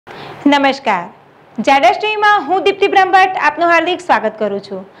નમસ્કાર, ZSTV માં હું દીપ્તિ બ્રહ્મભટ્ટ આપનું હાર્દિક સ્વાગત કરું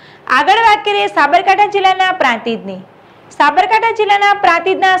છું। આગળ વાત કરીએ સાબરકાંઠા જિલ્લાના પ્રાંતિજની। સાબરકાંઠા જિલ્લાના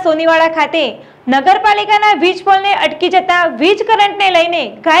પ્રાંતિજના સોનીવાડા ખાતે નગરપાલિકાના વીજ પોલને અટકી જતા વીજ કરંટને લઈને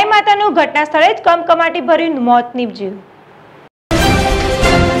ગાય માતાનું ઘટના સ્થળે જ કમકમાટી ભર્યું મોત નીપજ્યું।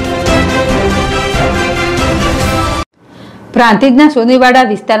 પ્રાંતિજના સોનીવાડા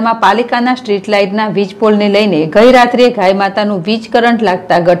વિસ્તારમાં પાલિકાના સ્ટ્રીટ લાઇટના વીજ પોલને લઈને ગઈ રાત્રે ગાય માતાનું વીજ કરંટ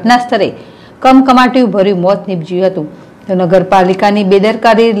લાગતા ઘટના સ્થળે કમકમાટીયું ભર્યું મોત નીપજ્યું હતું। તો નગરપાલિકાની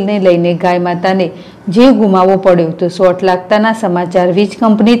બેદરકારીને લઈને ગાય માતાને જીવ ગુમાવવો પડ્યો। તો શોર્ટ લાગતાના સમાચાર વીજ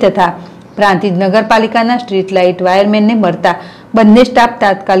કંપની તથા પ્રાંતિજ નગરપાલિકાના સ્ટ્રીટ લાઇટ વાયરમેનને મળતા બંને સ્ટાફ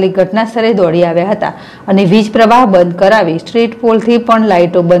તાત્કાલિક ઘટના સ્થળે દોડી આવ્યા હતા અને વીજ પ્રવાહ બંધ કરાવી સ્ટ્રીટ પોલથી પણ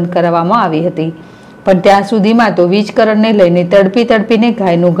લાઇટો બંધ કરાવવામાં આવી હતી। પણ ત્યાં સુધીમાં તો વીજ કરંટને લઈને તડપીને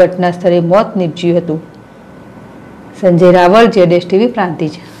ગાયનું ઘટના સ્થળે મોત નીપજ્યું હતું। સંજય રાવળ, ZSTV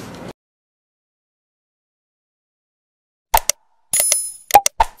પ્રાંતિજ।